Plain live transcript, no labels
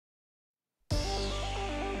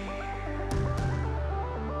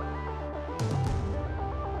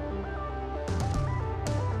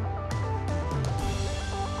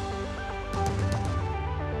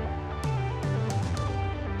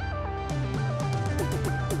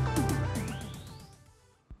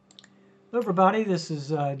everybody, this is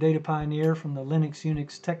Data Pioneer from the Linux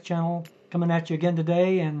Unix Tech Channel coming at you again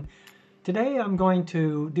today, and today I'm going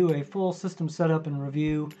to do a full system setup and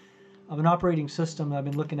review of an operating system that I've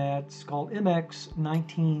been looking at. It's called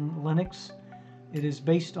MX19 Linux. It is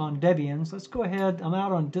based on Debian. Let's go ahead, I'm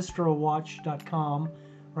out on distrowatch.com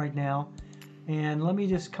right now, and let me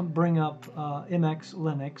just bring up MX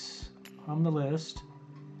Linux on the list,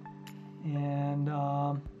 and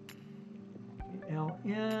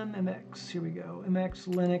MX, here we go, MX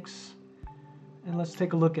Linux, and let's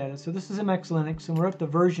take a look at it. So this is MX Linux, and we're up to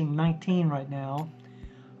version 19 right now.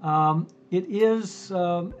 It is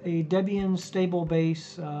a Debian stable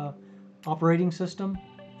base operating system,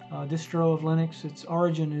 distro of Linux. Its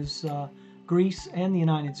origin is Greece and the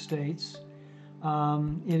United States.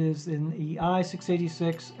 It is in the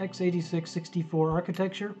i686 x86 64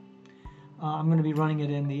 architecture. I'm going to be running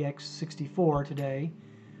it in the x64 today.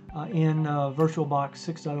 In VirtualBox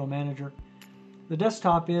 6.0 Manager. The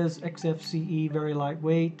desktop is XFCE, very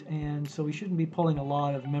lightweight, and so we shouldn't be pulling a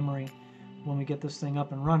lot of memory when we get this thing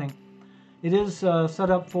up and running. It is set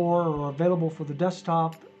up for or available for the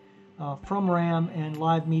desktop from RAM and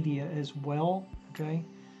live media as well. Okay,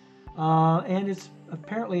 and it's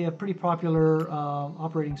apparently a pretty popular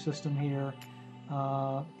operating system here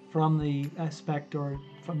from the aspect or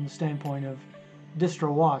from the standpoint of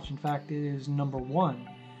DistroWatch. In fact, it is #1.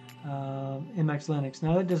 MX Linux.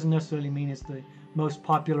 Now that doesn't necessarily mean it's the most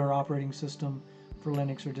popular operating system for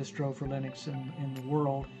Linux or distro for Linux in the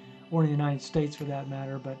world, or in the United States for that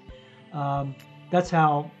matter, but that's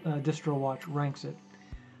how DistroWatch ranks it.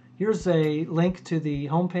 Here's a link to the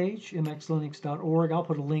homepage, mxlinux.org. I'll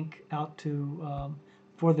put a link out to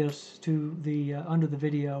for this to the under the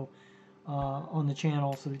video on the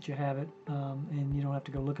channel so that you have it and you don't have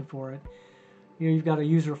to go looking for it. Here you've got a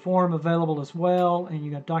user forum available as well, and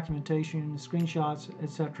you've got documentation, screenshots,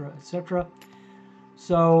 etc., etc.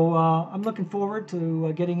 So I'm looking forward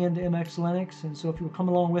to getting into MX Linux, and so if you'll come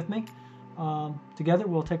along with me, together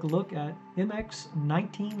we'll take a look at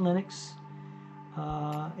MX19 Linux,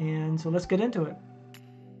 and so let's get into it.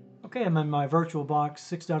 Okay, I'm in my VirtualBox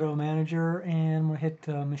 6.0 Manager, and I'm going to hit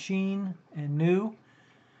Machine and New,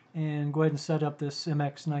 and go ahead and set up this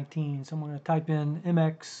MX19. So I'm going to type in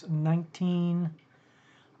MX19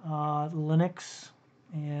 Linux,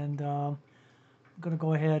 and I'm going to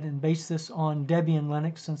go ahead and base this on Debian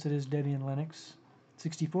Linux, since it is Debian Linux,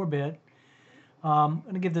 64-bit. I'm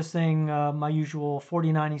going to give this thing my usual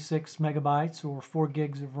 4096 megabytes or 4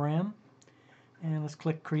 gigs of RAM, and let's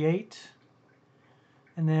click Create,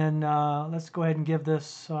 and then let's go ahead and give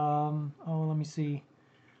this, let me see,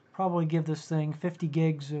 probably give this thing 50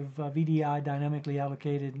 gigs of VDI dynamically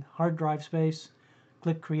allocated hard drive space.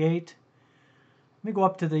 Click Create. Let me go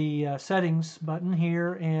up to the Settings button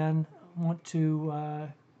here and want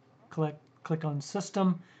to click on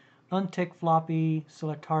System, untick Floppy,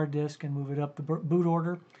 select Hard Disk, and move it up the boot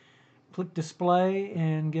order. Click Display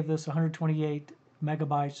and give this 128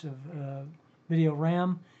 megabytes of video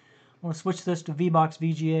RAM. I want to switch this to VBox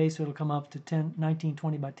VGA so it'll come up to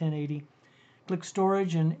 1920 by 1080. Click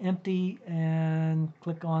Storage and Empty, and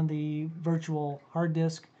click on the virtual hard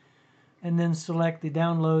disk, and then select the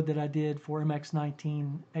download that I did for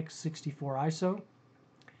MX19 x64 ISO,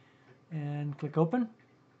 and click Open.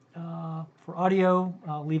 For audio,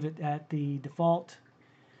 I'll leave it at the default.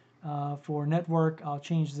 For network, I'll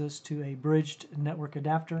change this to a bridged network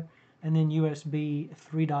adapter, and then USB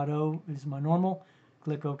 3.0 is my normal.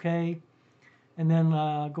 Click OK. And then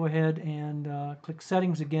go ahead and click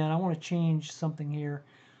Settings again. I want to change something here.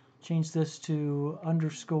 Change this to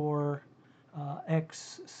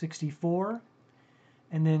 _x64,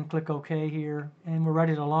 and then click OK here. And we're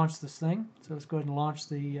ready to launch this thing. So let's go ahead and launch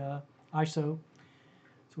the ISO.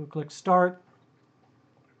 So we'll click Start,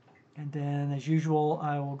 and then as usual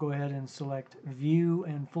I will go ahead and select View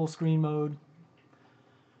and Full Screen Mode.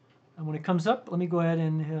 And when it comes up, let me go ahead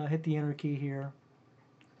and hit the Enter key here.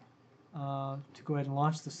 To go ahead and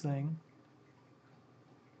launch this thing.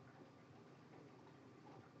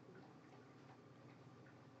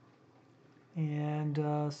 And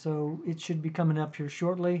so it should be coming up here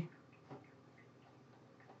shortly.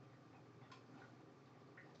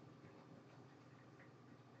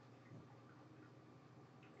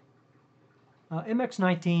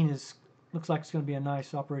 MX19 looks like it's going to be a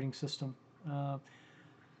nice operating system.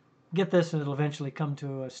 Get this and it'll eventually come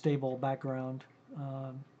to a stable background.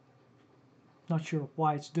 Not sure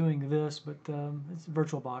why it's doing this, but it's a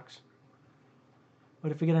VirtualBox.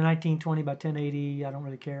 But if we get a 1920 by 1080, I don't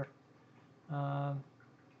really care. And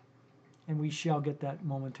we shall get that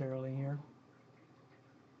momentarily here.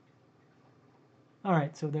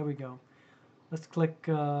 Alright, so there we go. Let's click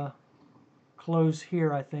close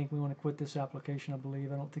here. I think we want to quit this application, I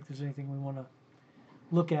believe. I don't think there's anything we want to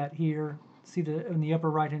look at here. See in the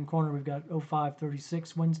upper right hand corner we've got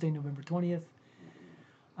 0536 Wednesday, November 20th.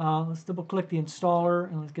 Let's double click the installer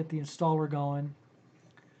and let's get the installer going.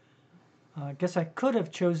 I guess I could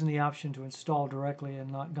have chosen the option to install directly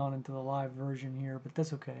and not gone into the live version here, but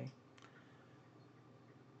that's okay.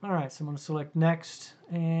 Alright, so I'm going to select next,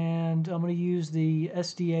 and I'm going to use the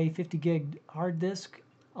SDA 50 gig hard disk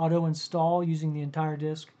auto install using the entire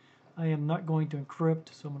disk. I am not going to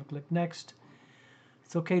encrypt, so I'm going to click next.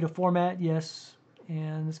 It's okay to format, yes,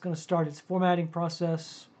 and it's going to start its formatting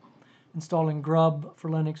process, installing Grub for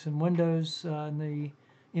Linux and Windows in the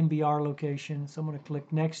MBR location. So I'm going to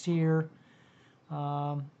click next here.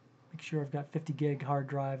 Make sure I've got 50 gig hard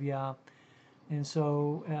drive, yeah. And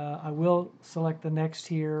so I will select the next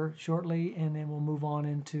here shortly, and then we'll move on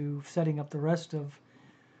into setting up the rest of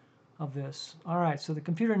this. All right, so the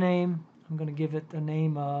computer name, I'm going to give it a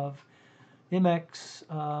name of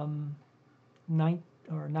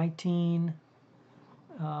MX19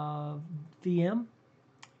 VM.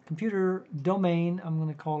 Computer domain, I'm going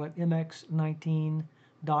to call it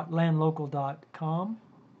MX19.landlocal.com.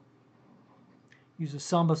 Use a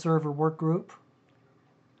Samba server workgroup.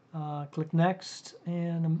 Click next,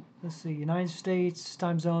 and let's see, United States,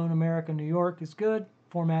 time zone, America, New York is good.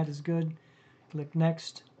 Format is good. Click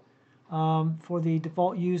next. For the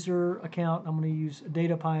default user account, I'm going to use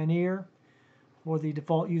Data Pioneer. For the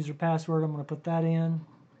default user password, I'm going to put that in,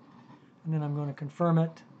 and then I'm going to confirm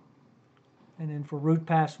it. And then for root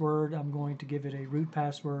password, I'm going to give it a root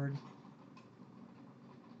password.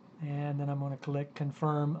 And then I'm going to click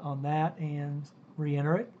confirm on that and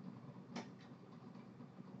re-enter it.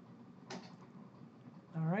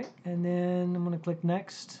 All right, and then I'm going to click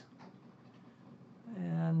next.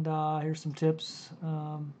 And here's some tips.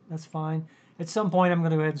 That's fine. At some point, I'm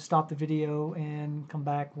going to go ahead and stop the video and come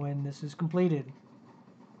back when this is completed.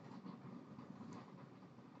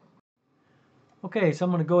 Okay, so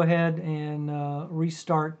I'm going to go ahead and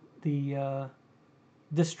restart the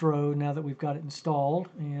distro now that we've got it installed.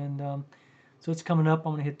 And so it's coming up.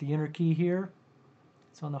 I'm going to hit the enter key here.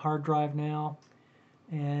 It's on the hard drive now.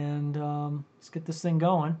 And let's get this thing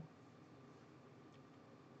going.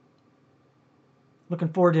 Looking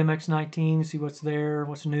forward to MX19, see what's there,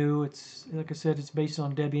 what's new. It's, like I said, it's based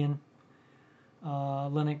on Debian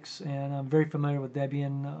Linux, and I'm very familiar with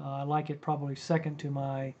Debian. I like it probably second to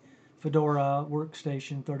my Fedora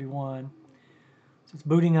Workstation 31. So it's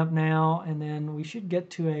booting up now, and then we should get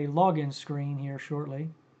to a login screen here shortly.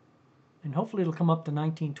 And hopefully it'll come up to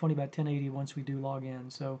 1920 by 1080 once we do log in.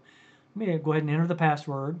 So let me go ahead and enter the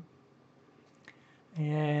password.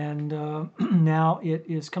 And now it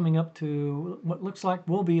is coming up to what looks like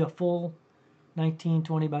will be a full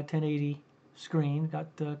 1920 by 1080 screen.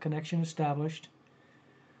 Got the connection established.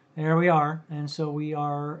 There we are. And so we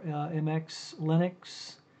are MX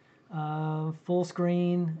Linux full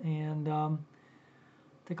screen. And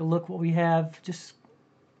take a look what we have just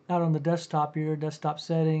out on the desktop here. Desktop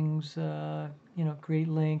settings, create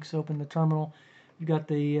links, open the terminal. You've got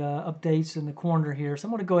the updates in the corner here. So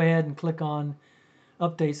I'm going to go ahead and click on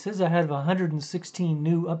updates. It says I have 116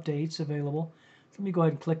 new updates available. So let me go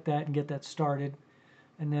ahead and click that and get that started.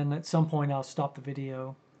 And then at some point I'll stop the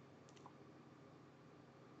video.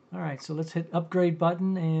 Alright, so let's hit upgrade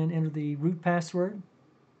button and enter the root password.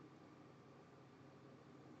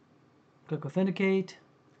 Click authenticate.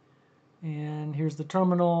 And here's the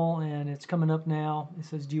terminal, and it's coming up now. It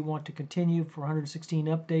says, do you want to continue for 116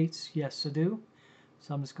 updates? Yes, I do.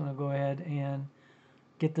 So I'm just going to go ahead and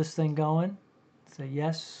get this thing going. Say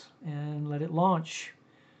yes, and let it launch.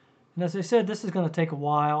 And as I said, this is going to take a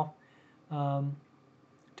while to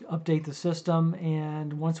update the system.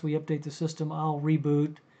 And once we update the system, I'll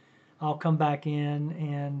reboot. I'll come back in,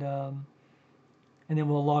 and then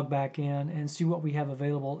we'll log back in and see what we have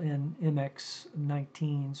available in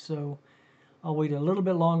MX19. So I'll wait a little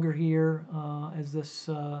bit longer here as this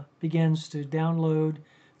begins to download.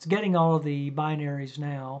 It's getting all of the binaries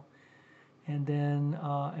now, and then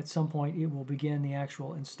at some point it will begin the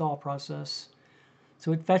actual install process.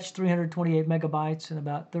 So it fetched 328 megabytes in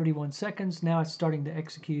about 31 seconds. Now it's starting to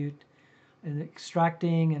execute and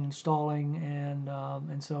extracting and installing,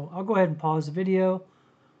 and so I'll go ahead and pause the video,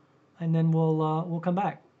 and then we'll come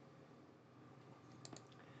back.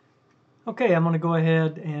 Okay, I'm going to go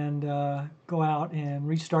ahead and go out and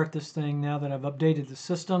restart this thing now that I've updated the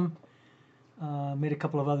system. Made a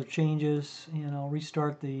couple of other changes, and I'll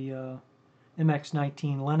restart the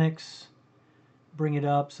MX19 Linux, bring it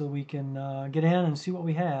up so we can get in and see what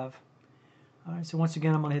we have. Alright, so once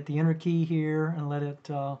again I'm going to hit the enter key here and let it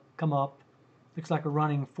come up. Looks like we're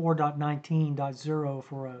running 4.19.0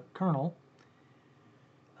 for a kernel.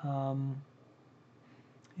 And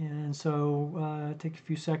so take a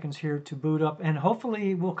few seconds here to boot up, and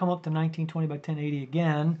hopefully we'll come up to 1920 by 1080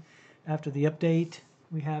 again after the update.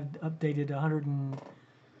 We have updated 100 and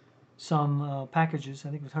some packages. I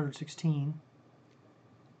think it was 116.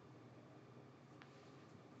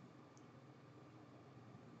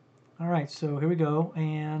 All right, so here we go,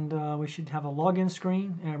 and we should have a login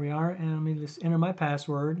screen. There we are, and let me just enter my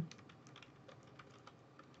password,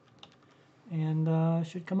 and it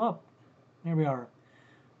should come up. There we are.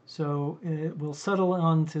 So it will settle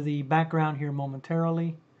onto the background here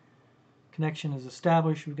momentarily. Connection is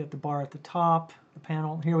established. We've got the bar at the top, the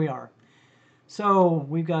panel. Here we are. So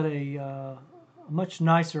we've got a much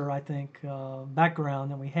nicer, I think, background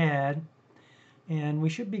than we had. And we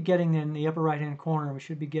should be getting in the upper right-hand corner, we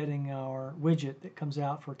should be getting our widget that comes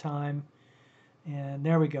out for time. And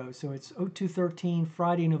there we go. So it's 0213,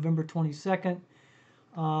 Friday, November 22nd.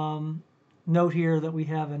 Note here that we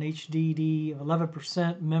have an HDD of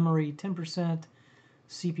 11%, memory 10%,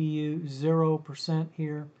 CPU 0%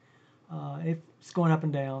 here. It's going up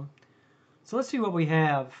and down. So let's see what we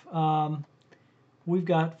have. We've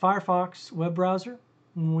got Firefox web browser.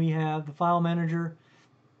 We have the file manager.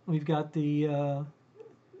 We've got the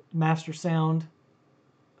master sound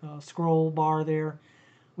scroll bar there.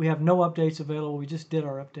 We have no updates available. We just did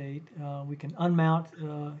our update. We can unmount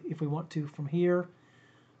if we want to from here.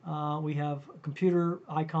 We have a computer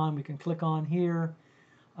icon we can click on here.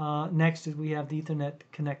 Next is we have the Ethernet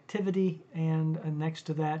connectivity, and next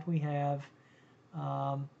to that we have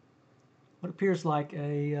what appears like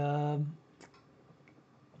a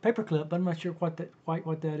paperclip. I'm not sure quite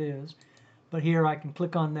what that is, but here I can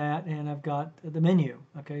click on that and I've got the menu.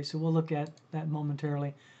 Okay, so we'll look at that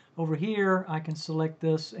momentarily. Over here I can select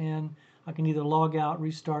this and I can either log out,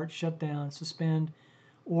 restart, shut down, suspend,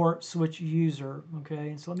 or switch user. Okay,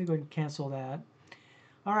 and so let me go ahead and cancel that.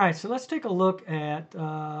 All right, so let's take a look at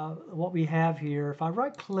what we have here. If I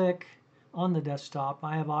right click on the desktop,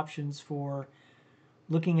 I have options for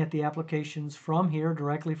looking at the applications from here,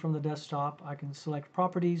 directly from the desktop. I can select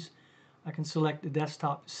properties. I can select the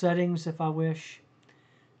desktop settings if I wish.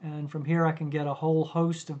 And from here I can get a whole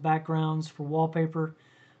host of backgrounds for wallpaper.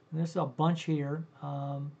 And there's a bunch here.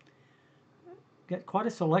 Get quite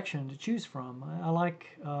a selection to choose from. I like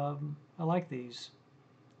these,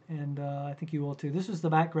 and I think you will too. This is the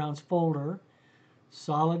backgrounds folder,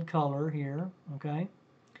 solid color here. Okay,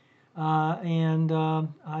 and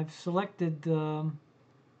I've selected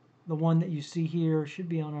the one that you see here. Should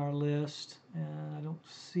be on our list, and I don't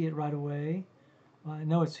see it right away. Well, I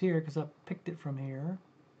know it's here because I picked it from here.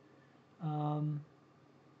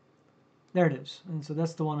 There it is, and so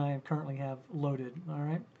that's the one I currently have loaded. All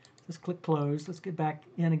right. Let's click close. Let's get back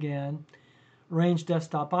in again. Arrange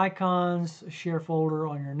desktop icons, share folder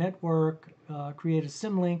on your network, create a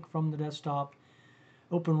symlink from the desktop,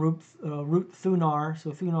 open root Thunar.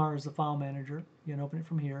 So Thunar is the file manager. You can open it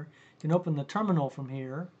from here. You can open the terminal from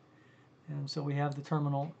here. And so we have the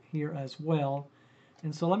terminal here as well.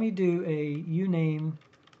 And so let me do a uname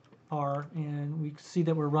R, and we see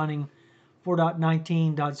that we're running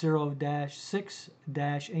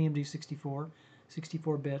 4.19.0-6-AMD64,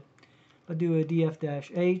 64-bit. I'll do a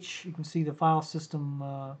df-h. You can see the file system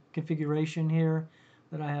configuration here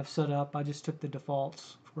that I have set up. I just took the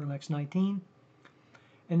defaults for MX19.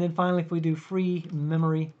 And then finally, if we do free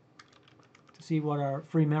memory to see what our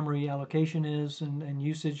free memory allocation is and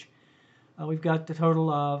usage, we've got the total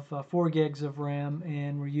of 4 gigs of RAM,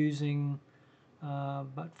 and we're using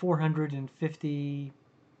about 450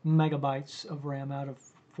 megabytes of RAM out of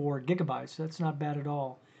 4 gigabytes. That's not bad at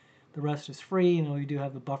all. The rest is free, and we do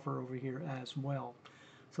have the buffer over here as well.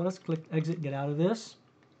 So let's click exit, get out of this.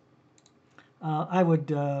 I would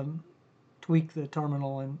tweak the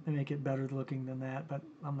terminal and make it better looking than that, but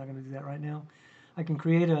I'm not going to do that right now. I can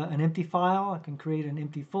create an empty file. I can create an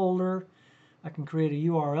empty folder. I can create a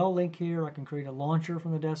URL link here. I can create a launcher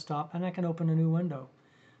from the desktop, and I can open a new window.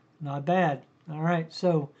 Not bad. All right,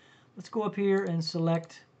 so let's go up here and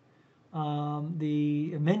select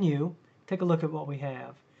the menu. Take a look at what we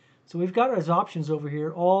have. So we've got as options over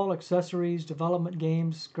here, all accessories, development,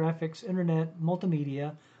 games, graphics, internet,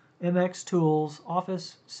 multimedia, MX tools,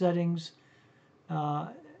 office, settings,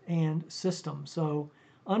 and system. So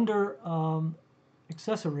under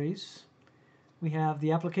accessories, we have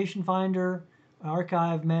the application finder,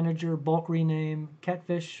 archive manager, bulk rename,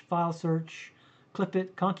 catfish, file search,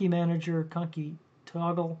 clip-it, conky manager, conky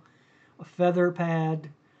toggle, a feather pad,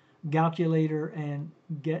 calculator, and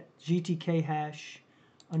get GTK hash.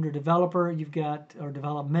 Under developer, you've got, or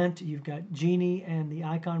development, you've got Genie and the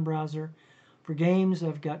icon browser. For For games,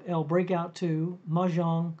 I've got L Breakout 2,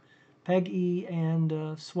 Mahjong, PEG-E, and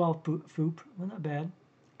Swellfoop. Well, not bad.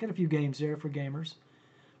 Got a few games there for gamers.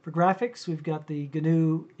 For graphics, we've got the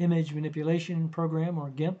GNU Image Manipulation Program,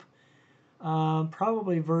 or GIMP.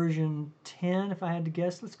 Probably version 10, if I had to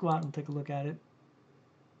guess. Let's go out and take a look at it.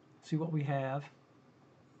 See what we have.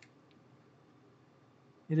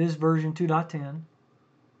 It is version 2.10.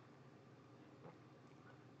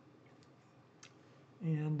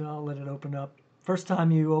 And I'll let it open up. First time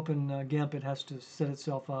you open GIMP, it has to set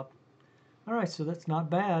itself up. Alright, so that's not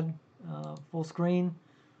bad. Full screen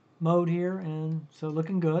mode here, and so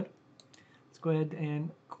looking good. Let's go ahead and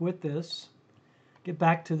quit this. Get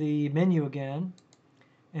back to the menu again.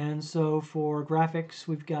 And so for graphics,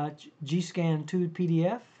 we've got G-Scan 2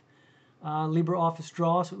 PDF, LibreOffice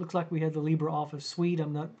Draw. So it looks like we have the LibreOffice suite.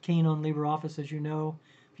 I'm not keen on LibreOffice, as you know,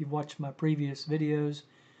 if you've watched my previous videos.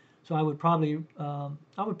 So I would probably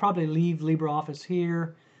leave LibreOffice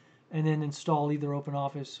here and then install either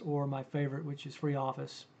OpenOffice or my favorite, which is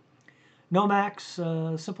FreeOffice.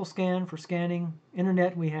 Nomax, simple scan for scanning.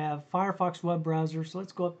 Internet, we have Firefox web browser. So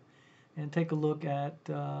let's go up and take a look at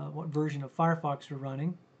what version of Firefox we're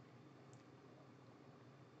running.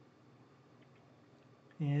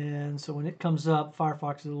 And so when it comes up,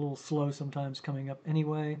 Firefox is a little slow sometimes coming up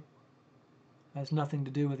anyway. Has nothing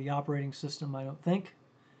to do with the operating system, I don't think.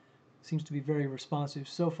 Seems to be very responsive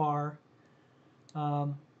so far.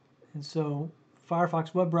 And so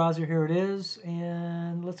Firefox web browser, here it is.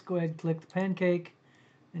 And let's go ahead and click the pancake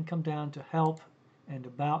and come down to Help and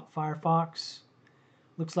About Firefox.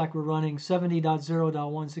 Looks like we're running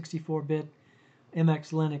 70.0.164-bit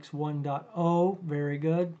MX Linux 1.0. Very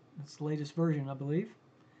good. That's the latest version, I believe,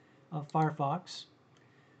 of Firefox.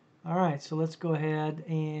 All right, so let's go ahead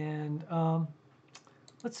and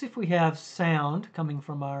let's see if we have sound coming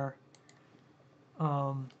from our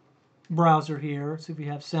browser here. See if we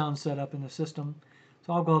have sound set up in the system.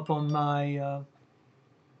 So I'll go up on my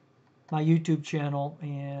my YouTube channel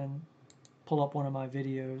and pull up one of my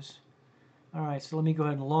videos. All right, so let me go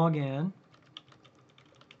ahead and log in.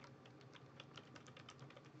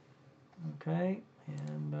 Okay,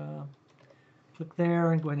 and click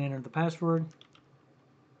there and go ahead and enter the password.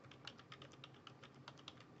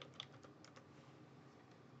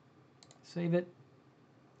 Save it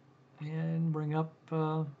and bring up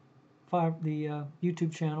the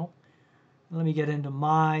YouTube channel. Let me get into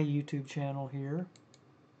my YouTube channel here,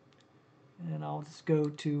 and I'll just go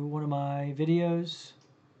to one of my videos.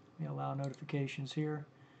 Let me allow notifications here,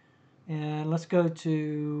 and let's go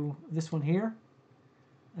to this one here,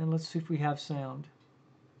 and let's see if we have sound.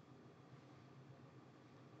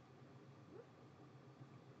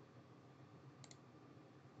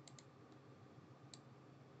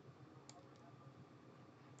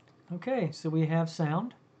 Okay, so we have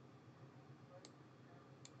sound.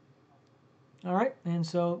 All right, and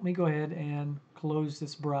so let me go ahead and close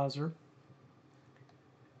this browser.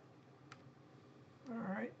 All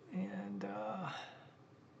right, and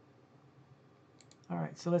all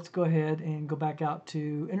right, so let's go ahead and go back out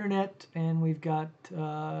to Internet, and we've got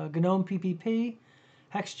GNOME PPP,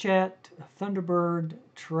 HexChat, Thunderbird,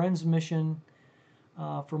 Transmission.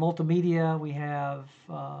 For multimedia, we have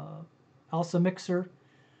ALSA Mixer,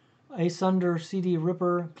 Asunder CD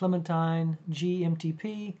Ripper, Clementine,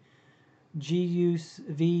 GMTP,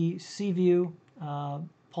 GUV CView,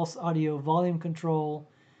 Pulse Audio Volume Control,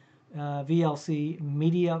 VLC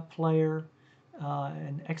Media Player,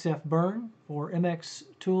 and XF Burn. For MX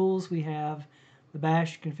tools, we have the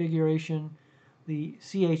bash configuration, the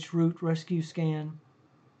chroot rescue scan,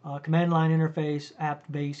 command line interface,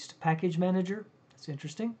 app-based package manager. That's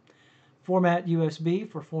interesting. Format USB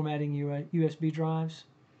for formatting USB drives,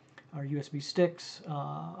 or USB sticks,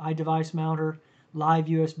 iDevice mounter, live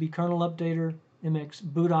USB kernel updater, MX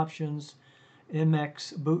boot options,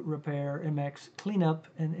 MX boot repair, MX cleanup,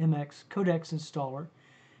 and MX codecs installer.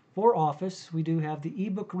 For Office, we do have the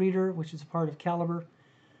ebook reader, which is a part of Calibre.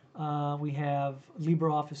 We have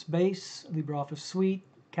LibreOffice Base, LibreOffice Suite,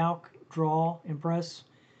 Calc, Draw, Impress,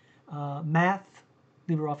 Math,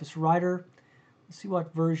 LibreOffice Writer. Let's see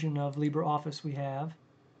what version of LibreOffice we have.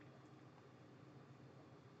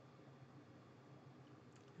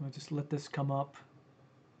 We'll just let this come up,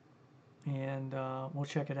 and we'll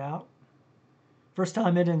check it out. First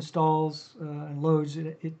time it installs and loads,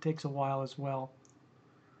 it takes a while as well.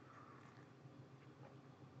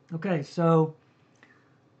 Okay, so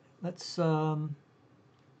let's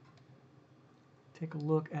take a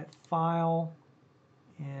look at File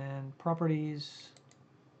and Properties,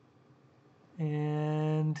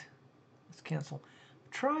 and let's cancel. I'm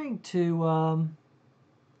trying to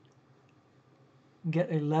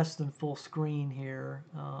get a less than full screen here.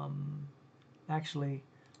 Actually,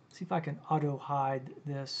 see if I can auto hide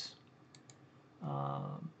this.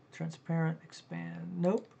 Transparent, expand.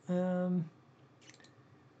 Nope.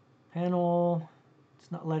 Panel.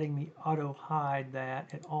 It's not letting me auto hide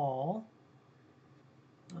that at all.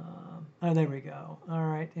 Oh, there we go. All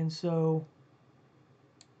right, and so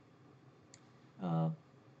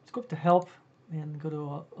let's go up to Help and go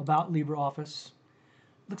to About LibreOffice.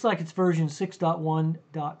 Looks like it's version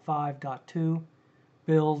 6.1.5.2,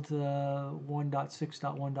 build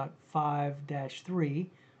 1.6.1.5-3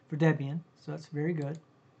 for Debian, so that's very good.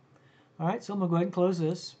 All right, so I'm going to go ahead and close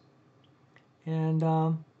this. And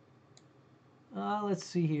let's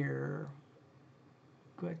see here.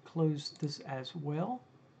 Go ahead and close this as well.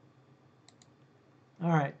 All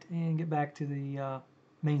right, and get back to the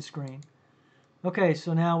main screen. Okay,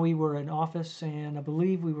 so now we were in Office, and I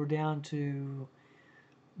believe we were down to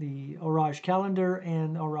the Orage Calendar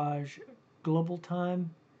and Orage Global Time,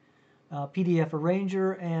 PDF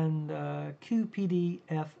Arranger, and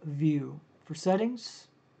QPDF View. For settings,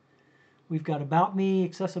 we've got About Me,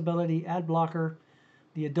 Accessibility, Ad Blocker,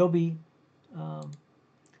 the Adobe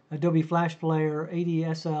Flash Player,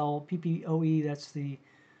 ADSL, PPOE, that's the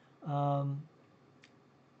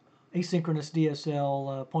asynchronous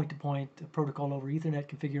DSL point-to-point protocol over Ethernet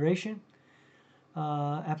configuration.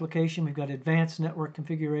 Application, we've got advanced network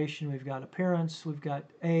configuration, we've got appearance, we've got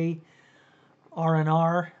RNR,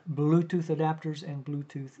 Bluetooth adapters, and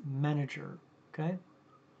Bluetooth manager. Okay,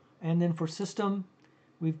 and then for system,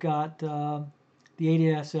 we've got the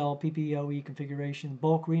ADSL PPOE configuration,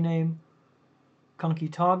 bulk rename, Conky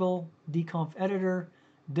toggle, deconf editor,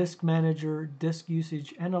 disk manager, disk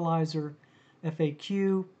usage analyzer,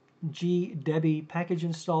 FAQ, Debi package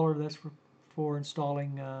installer, that's for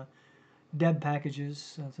installing Deb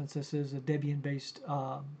packages, since this is a Debian-based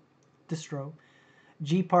distro.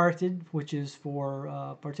 Gparted, which is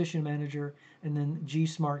for partition manager, and then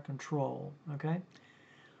Smart control. Okay.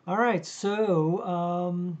 All right. So,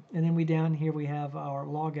 and then down here we have our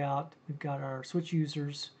logout. We've got our switch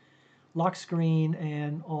users, lock screen,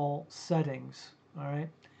 and all settings. All right.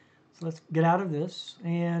 So let's get out of this,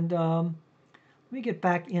 and let me get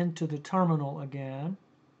back into the terminal again.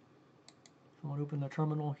 So I want to open the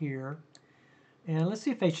terminal here. And let's see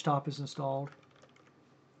if HTOP is installed.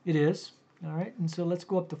 It is. All right, and so let's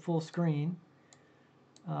go up to full screen.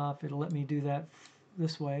 If it'll let me do that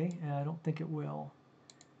this way. I don't think it will.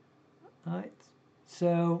 All right.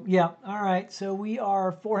 So, yeah, all right. So we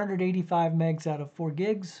are 485 megs out of 4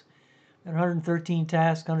 gigs. 113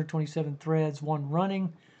 tasks, 127 threads, 1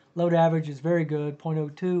 running. Load average is very good,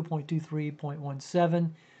 0.02, 0.23, 0.17.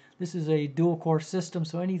 This is a dual-core system,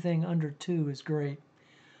 so anything under 2 is great.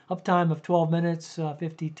 Uptime of 12 minutes,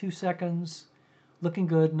 52 seconds. Looking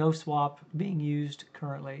good, no swap being used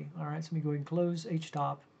currently. All right, so let me go ahead and close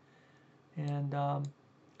HTOP and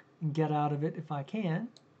get out of it if I can.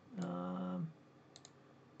 Not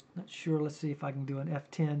sure, let's see if I can do an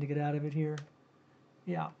F10 to get out of it here.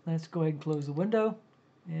 Yeah, let's go ahead and close the window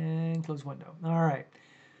and close window. All right.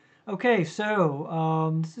 Okay,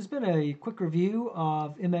 so this has been a quick review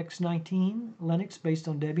of MX19 Linux based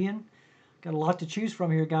on Debian. Got a lot to choose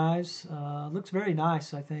from here, guys. Looks very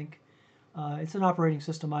nice, I think. It's an operating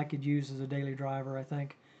system I could use as a daily driver, I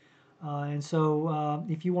think. And so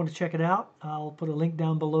if you want to check it out, I'll put a link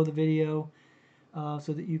down below the video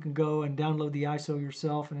so that you can go and download the ISO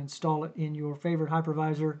yourself and install it in your favorite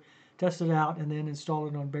hypervisor, test it out, and then install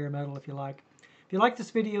it on bare metal if you like. If you like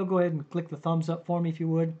this video, go ahead and click the thumbs up for me if you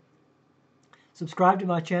would. Subscribe to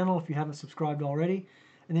my channel if you haven't subscribed already,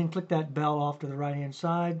 and then click that bell off to the right-hand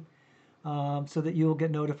side so that you'll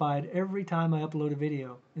get notified every time I upload a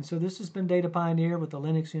video. And so this has been Data Pioneer with the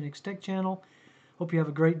Linux Unix Tech Channel. Hope you have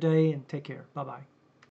a great day and take care. Bye-bye.